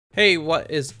Hey, what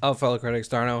is up, fellow critics?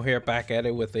 Darno here, back at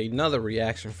it with another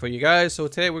reaction for you guys. So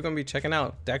today we're going to be checking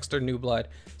out Dexter New Blood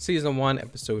Season 1,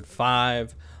 Episode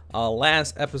 5.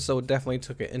 Last episode definitely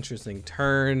took an interesting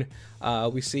turn.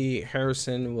 We see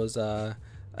Harrison was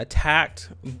attacked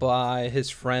by his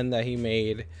friend that he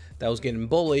made that was getting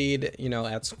bullied,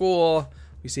 at school.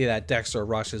 We see that Dexter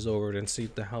rushes over and see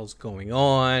what the hell's going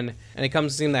on. And it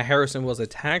comes to seem that Harrison was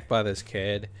attacked by this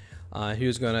kid. He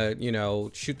was gonna,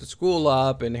 shoot the school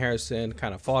up, and Harrison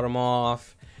kind of fought him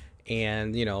off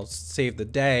and, saved the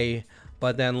day.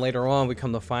 But then later on, we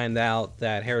come to find out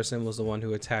that Harrison was the one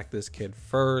who attacked this kid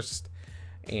first.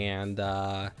 And,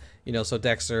 so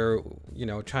Dexter,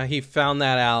 he found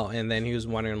that out, and then he was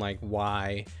wondering, like,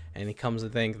 why. And he comes to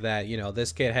think that,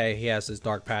 this kid, hey, he has this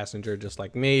dark passenger just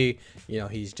like me.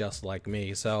 He's just like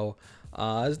me. So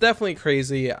it's definitely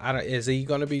crazy. Is he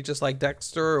going to be just like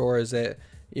Dexter, or is it,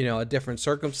 a different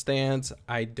circumstance?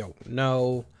 I don't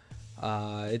know.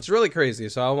 It's really crazy.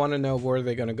 So I want to know where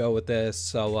they're going to go with this.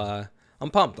 So I'm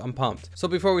pumped. So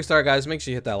before we start, guys, make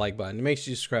sure you hit that like button. Make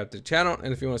sure you subscribe to the channel.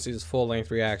 And if you want to see this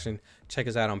full-length reaction, check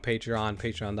us out on Patreon,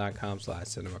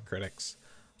 patreon.com/cinemacritics.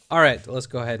 All right, let's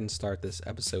go ahead and start this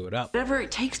episode up. Whatever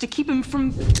it takes to keep him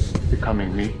from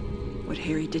becoming me. What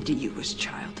Harry did to you was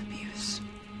child abuse.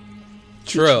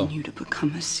 True. Teaching you to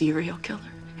become a serial killer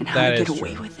and how to get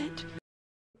away with it.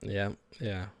 Yeah.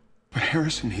 But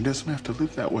Harrison, he doesn't have to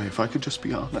live that way, if I could just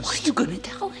be honest. What are you gonna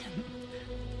tell him?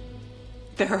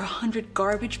 There are 100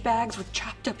 garbage bags with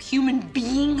chopped up human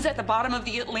beings at the bottom of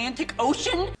the Atlantic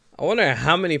Ocean? I wonder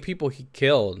how many people he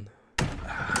killed.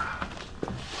 Huh?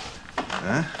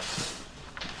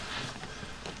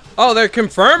 Oh, they're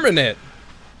confirming it.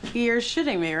 You're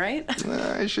shitting me, right?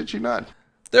 I shit you not.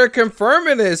 They're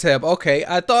confirming it's him. Okay,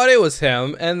 I thought it was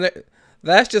him, and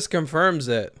that just confirms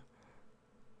it.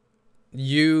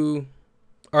 You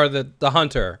are the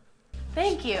hunter.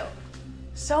 Thank you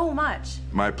so much.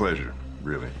 My pleasure,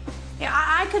 really. Yeah,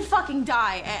 I could fucking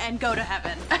die and go to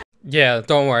heaven. Yeah,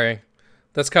 don't worry.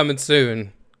 That's coming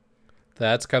soon.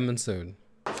 That's coming soon.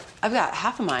 I've got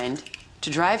half a mind to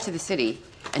drive to the city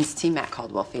and see Matt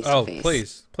Caldwell face to face. Oh,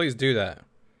 please do that.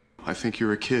 I think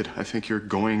you're a kid. I think you're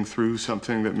going through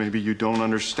something that maybe you don't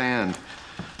understand.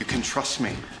 You can trust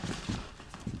me.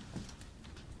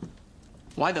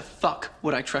 Why the fuck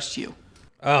would I trust you?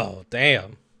 Oh,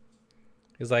 damn.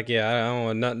 He's like, yeah, I don't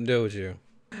want nothing to do with you.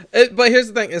 But here's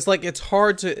the thing. It's like, it's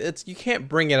hard to, you can't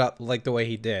bring it up like the way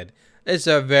he did. It's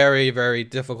a very, very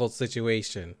difficult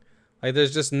situation. Like,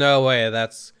 there's just no way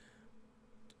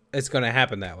it's going to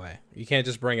happen that way. You can't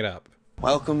just bring it up.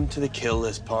 Welcome to the kill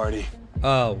list party.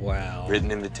 Oh, wow.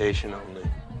 Written invitation only.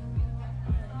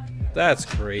 That's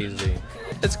crazy.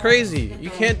 It's crazy. You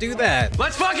can't do that.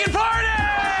 Let's fucking party!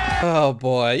 Oh,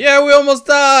 boy. Yeah, we almost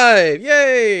died.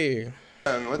 Yay.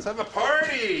 Let's have a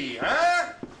party,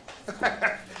 huh?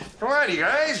 Come on, you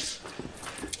guys.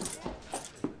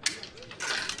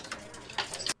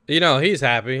 He's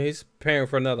happy. He's preparing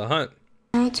for another hunt.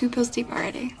 We're all 2 pills deep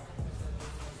already.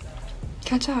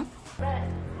 Catch up.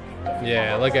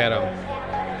 Yeah, look at him.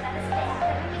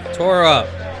 Tore up.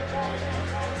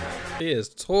 He is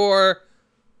tore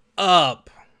up.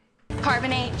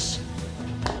 Carbon H.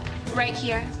 Right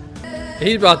here.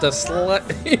 He's about to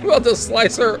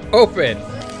slice her open.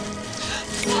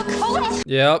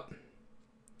 Yep.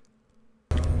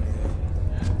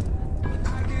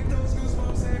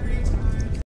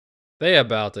 They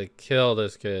about to kill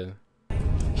this kid.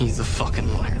 He's a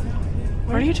fucking liar.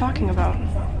 What are you talking about?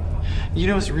 You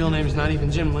know his real name's not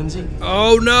even Jim Lindsay?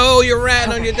 Oh no, you're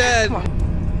ratting on your dad.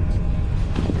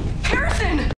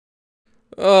 Harrison!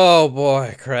 Oh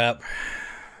boy, crap.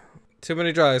 Too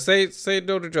many drugs. Say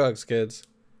no to drugs, kids.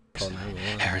 Oh, no,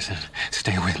 Harrison,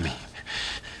 stay with me.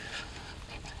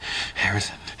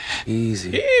 Harrison,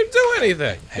 easy. he didn't do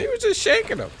anything. He was just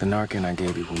shaking him. The Narcan I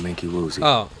gave you will make you woozy.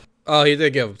 Oh, he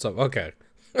did give him some. Okay.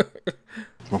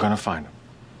 We're gonna find him.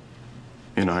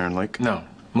 In Iron Lake? No,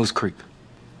 Moose Creek.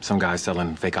 Some guy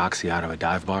selling fake oxy out of a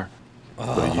dive bar.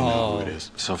 But you know who it is.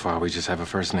 So far, we just have a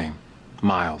first name.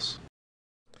 Miles.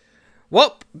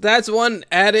 Well, that's one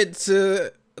added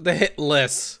to the hit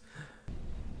list.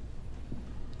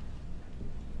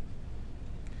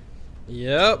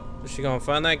 Yep, she gonna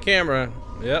find that camera.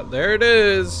 Yep, there it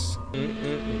is.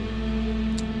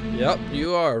 Yep,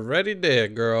 you are already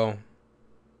dead, girl.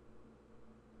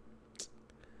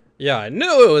 Yeah, I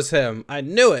knew it was him. I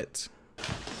knew it.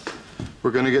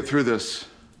 We're gonna get through this.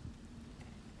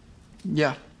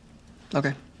 Yeah.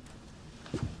 Okay.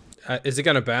 Is it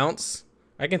gonna bounce?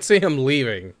 I can see him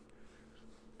leaving.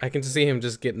 I can see him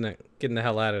just getting the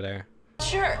hell out of there.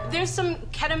 Sure. There's some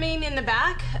ketamine in the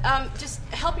back. Just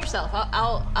help yourself.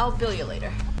 I'll bill you later.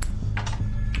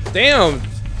 Damn.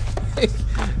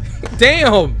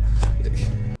 Damn.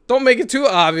 Don't make it too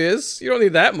obvious. You don't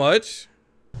need that much.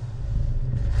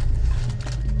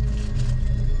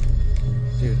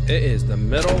 Dude, it is the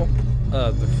middle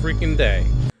of the freaking day.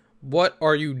 What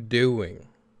are you doing?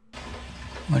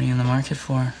 What are you in the market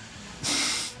for?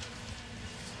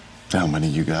 How many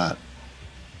you got?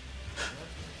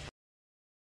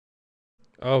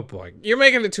 Oh boy, you're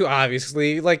making it too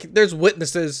obviously. Like, there's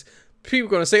witnesses. People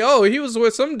gonna say, "Oh, he was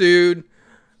with some dude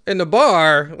in the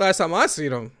bar last time I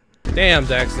seen him." Damn,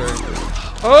 Dexter.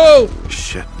 Oh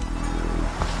shit.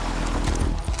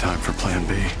 Time for plan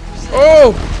B.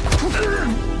 Oh,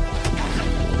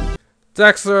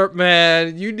 Dexter,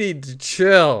 man, you need to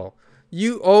chill.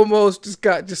 You almost just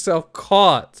got yourself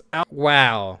caught.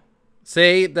 Wow.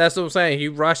 See, that's what I'm saying. He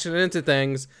rushing into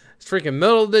things. It's freaking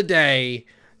middle of the day.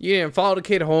 You didn't follow the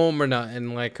kid home or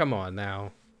nothing. Like, come on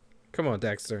now. Come on,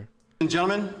 Dexter. And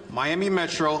gentlemen, Miami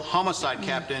Metro Homicide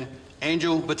Captain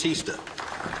Angel Batista.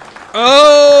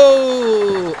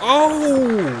 Oh!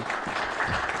 Oh!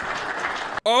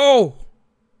 Oh!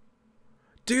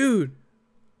 Dude.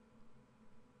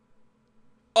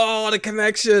 Oh, the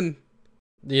connection.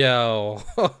 Yo.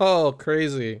 Oh,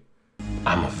 crazy.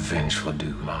 I'm a vengeful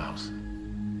dude, Miles.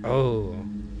 Oh.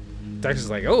 Dexter's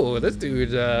like, oh, this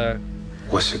dude,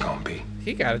 What's it gonna be?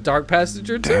 he got a dark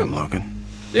passenger too. Damn, Logan.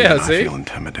 Yeah, I see? feel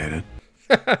intimidated.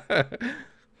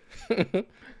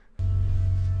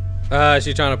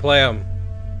 She's trying to play him.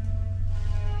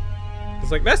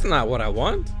 It's like, that's not what I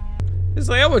want. It's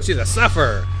like, I want you to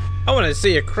suffer. I want to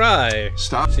see you cry.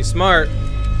 Stop. She's smart.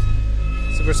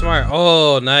 Super smart.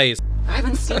 Oh, nice. I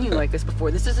haven't seen you like this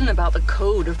before. This isn't about the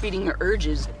code or feeding your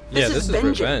urges. Yeah, this is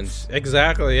vengeance. revenge.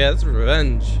 Exactly, yeah, this is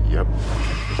revenge. Yep.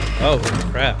 Oh,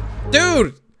 crap.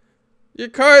 Dude! Your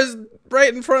car's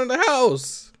right in front of the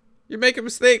house. You're making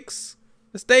mistakes.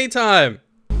 It's daytime.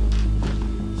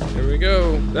 Here we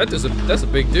go. That's a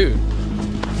big dude.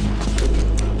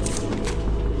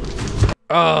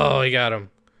 Oh, he got him.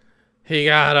 He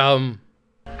got him.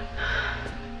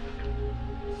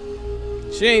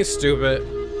 She ain't stupid.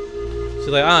 She's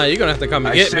like, you're gonna have to come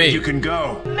and get me. You can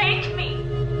go. Make me.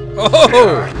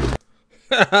 Oh!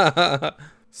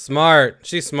 Smart.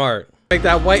 She's smart. Make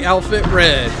that white outfit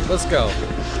red. Let's go.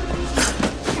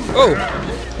 Oh!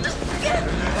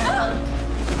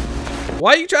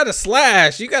 Why you trying to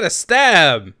slash? You gotta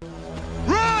stab.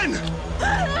 Run!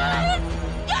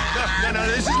 No,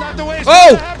 this is not the way it's Oh!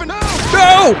 supposed to happen. No!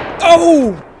 No!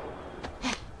 Oh!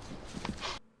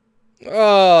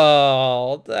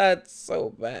 Oh, that's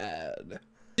so bad.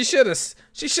 She should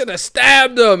have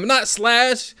stabbed him, not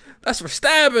slash. That's for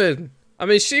stabbing. I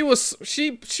mean, she was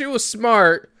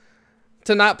smart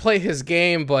to not play his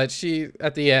game, but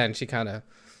at the end she kind of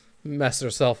messed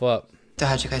herself up. So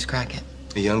how'd you guys crack it?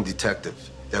 A young detective,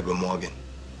 Deborah Morgan.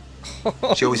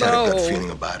 She always had a gut feeling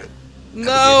about it.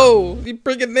 No, you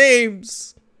bringing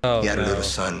names. Oh, he had a no. little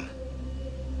son.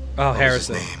 Oh, What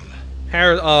Harrison. was his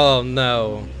name? Oh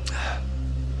no.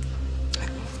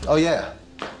 Oh yeah,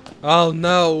 Oh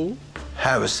no.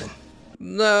 Harrison.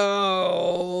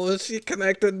 No, she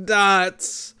connected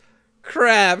dots.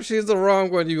 Crap, she's the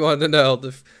wrong one you want to know.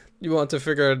 You want to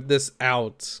figure this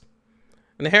out.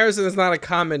 And Harrison is not a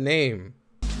common name.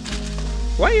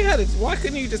 Why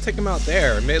couldn't you just take him out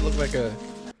there? It made it look like a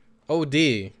OD.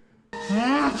 Wait,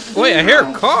 I hear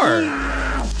a car.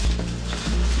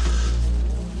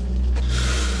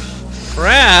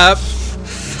 Crap.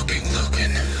 Fucking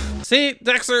Logan. See,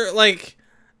 Dexter, like,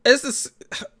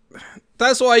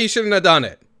 that's why you shouldn't have done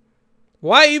it.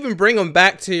 Why even bring him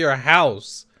back to your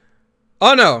house?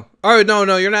 Oh no. Oh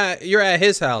no, you're not. You're at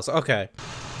his house. Okay.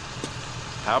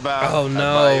 How about Oh, I no.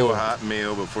 buy you a hot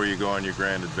meal before you go on your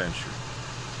grand adventure?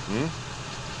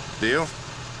 Deal?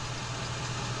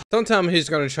 Don't tell me he's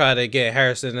gonna try to get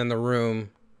Harrison in the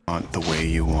room. Want the way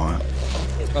you want.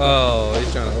 Oh,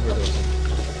 he's trying to overdose.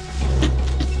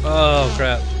 Oh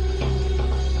crap.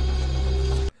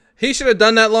 He should have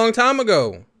done that long time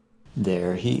ago.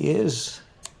 There he is.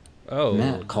 Oh.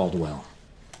 Matt Caldwell.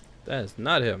 That is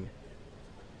not him.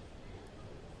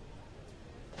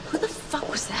 Who the fuck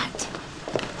was that?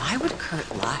 Why would Kurt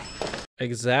lie?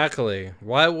 Exactly.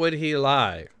 Why would he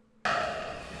lie?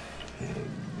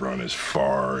 Run as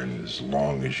far and as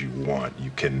long as you want.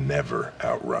 You can never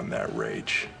outrun that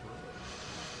rage.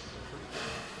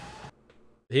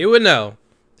 He would know.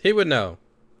 He would know.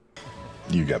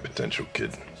 You got potential,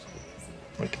 kid.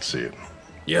 I can see it.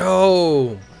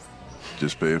 Yo.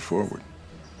 Just pay it forward.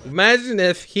 Imagine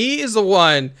if he is the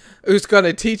one who's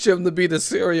gonna teach him to be the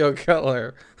serial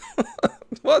killer.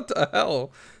 What the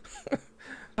hell?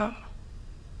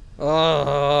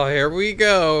 Oh, here we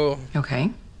go.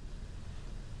 Okay.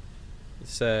 He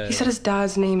said his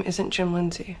dad's name isn't Jim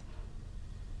Lindsay.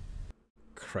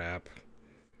 Crap.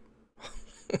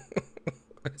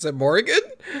 Is it Morgan?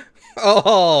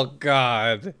 Oh,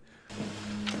 God.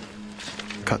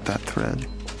 Cut that thread.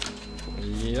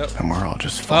 Yep. And we're all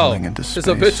just falling into space. It's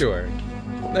obituary.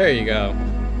 There you go.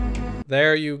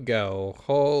 There you go.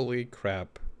 Holy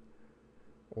crap.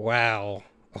 Wow.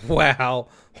 Wow.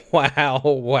 Wow.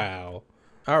 Wow.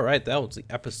 All right, that was the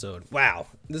episode. Wow.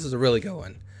 This is a really good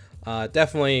one.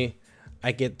 Definitely,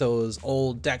 I get those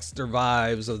old Dexter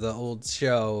vibes of the old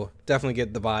show. Definitely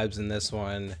get the vibes in this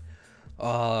one.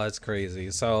 Oh, it's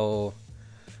crazy. So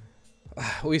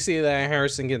we see that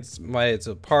Harrison gets invited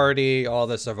to a party. All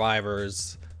the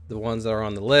survivors, the ones that are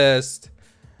on the list.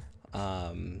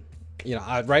 You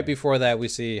know, right before that, we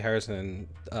see Harrison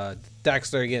and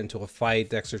Dexter get into a fight.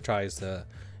 Dexter tries to,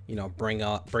 you know, bring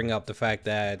up the fact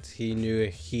that he knew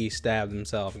he stabbed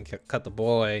himself and cut the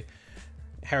boy.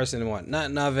 Harrison didn't want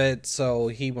nothing of it, so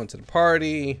he went to the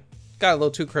party, got a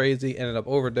little too crazy, ended up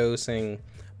overdosing.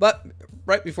 But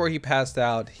right before he passed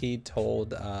out, he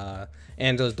told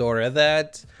Angela's daughter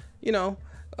that, you know,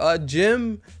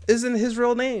 Jim isn't his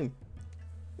real name.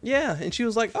 Yeah, and she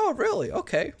was like, "Oh, really?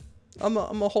 Okay, I'm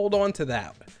gonna hold on to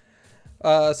that."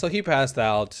 So he passed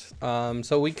out.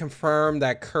 So we confirmed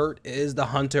that Kurt is the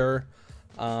hunter.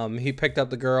 He picked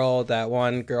up the girl, that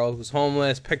one girl who's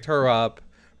homeless, picked her up,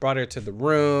 brought her to the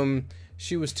room.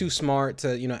 She was too smart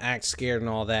to, you know, act scared and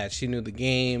all that. She knew the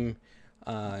game.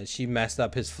 She messed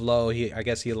up his flow. I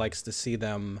guess he likes to see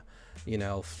them, you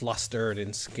know, flustered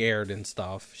and scared and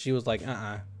stuff. She was like,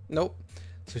 nope.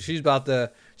 So she had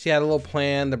a little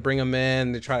plan to bring him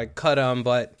in, to try to cut him,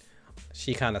 but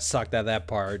she kind of sucked at that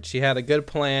part. She had a good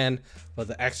plan, but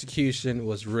the execution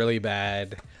was really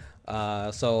bad.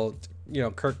 So, you know,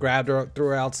 Kurt grabbed her, threw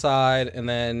her outside, and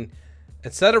then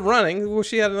instead of running, well,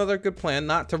 she had another good plan,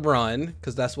 not to run,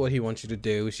 because that's what he wants you to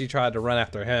do. She tried to run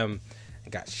after him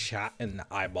and got shot in the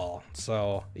eyeball.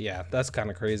 So, yeah, that's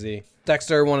kind of crazy.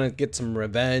 Dexter wanted to get some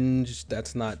revenge.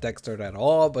 That's not Dexter at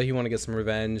all, but he wanted to get some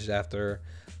revenge after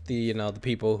the, you know, the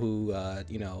people who,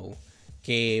 you know,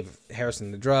 gave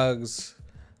Harrison the drugs.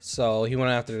 So he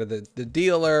went after the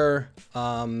dealer.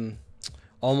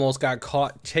 Almost got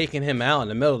caught taking him out in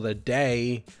the middle of the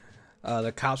day.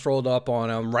 The cops rolled up on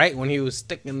him right when he was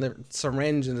sticking the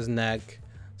syringe in his neck.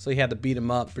 So he had to beat him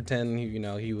up, pretend he, you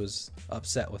know, he was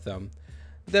upset with them.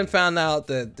 Then found out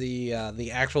that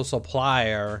the actual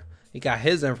supplier, he got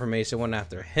his information, went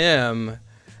after him,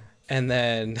 and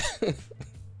then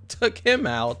took him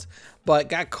out, but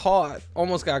got caught,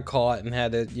 almost got caught, and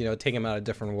had to, you know, take him out a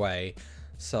different way.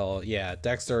 So yeah,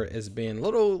 Dexter is being a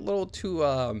little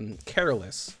too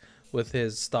careless with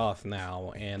his stuff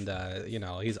now, and you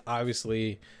know, he's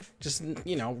obviously just,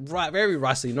 you know, very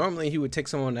rusty. Normally he would take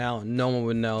someone out and no one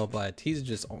would know, but he's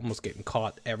just almost getting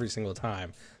caught every single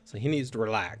time, so he needs to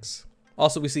relax.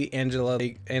 Also, we see Angela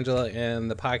and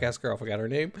the podcast girl, I forgot her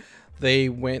name, they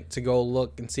went to go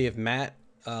look and see if Matt,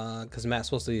 because Matt's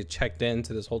supposed to be checked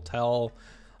into this hotel,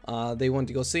 they went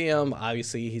to go see him.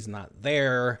 Obviously he's not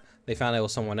there. They found out it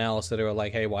was someone else, so they were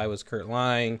like, hey, why was Kurt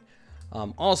lying?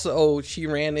 Also, she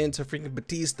ran into freaking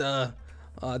Batista,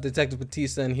 Detective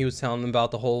Batista, and he was telling them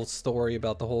about the whole story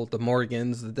about the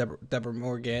Morgans, the Deborah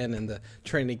Morgan and the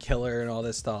Trinity Killer and all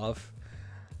this stuff.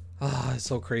 Ah, it's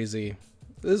so crazy.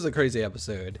 This is a crazy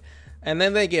episode. And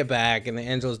then they get back, and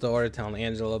Angela's daughter telling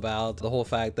Angela about the whole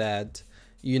fact that,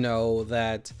 you know,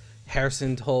 that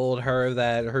Harrison told her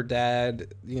that her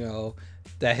dad, you know,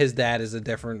 that his dad is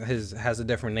has a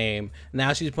different name.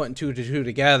 Now she's putting two to two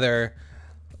together,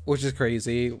 which is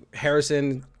crazy.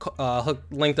 Harrison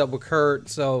linked up with Kurt,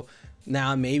 so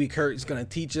now maybe Kurt's gonna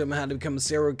teach him how to become a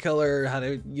serial killer, how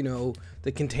to, you know,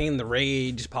 to contain the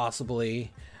rage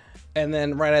possibly. And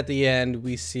then right at the end,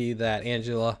 we see that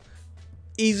Angela,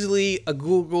 easily a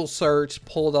Google search,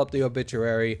 pulled up the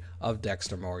obituary of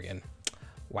Dexter Morgan.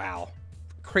 Wow.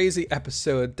 Crazy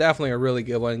episode. Definitely a really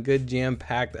good one. Good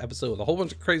jam-packed episode with a whole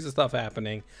bunch of crazy stuff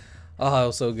happening. Oh, it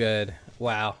was so good.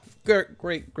 Wow.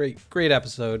 Great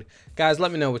episode. Guys, let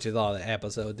me know what you thought of the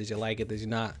episode. Did you like it? Did you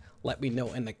not? Let me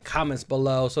know in the comments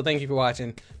below. So thank you for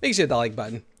watching. Make sure to hit that like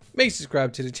button. Make sure to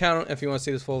subscribe to the channel. If you want to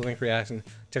see this full length reaction,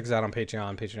 check us out on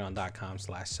Patreon,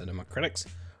 patreon.com/cinemacritics.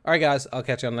 Alright guys, I'll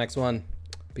catch you on the next one.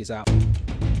 Peace out.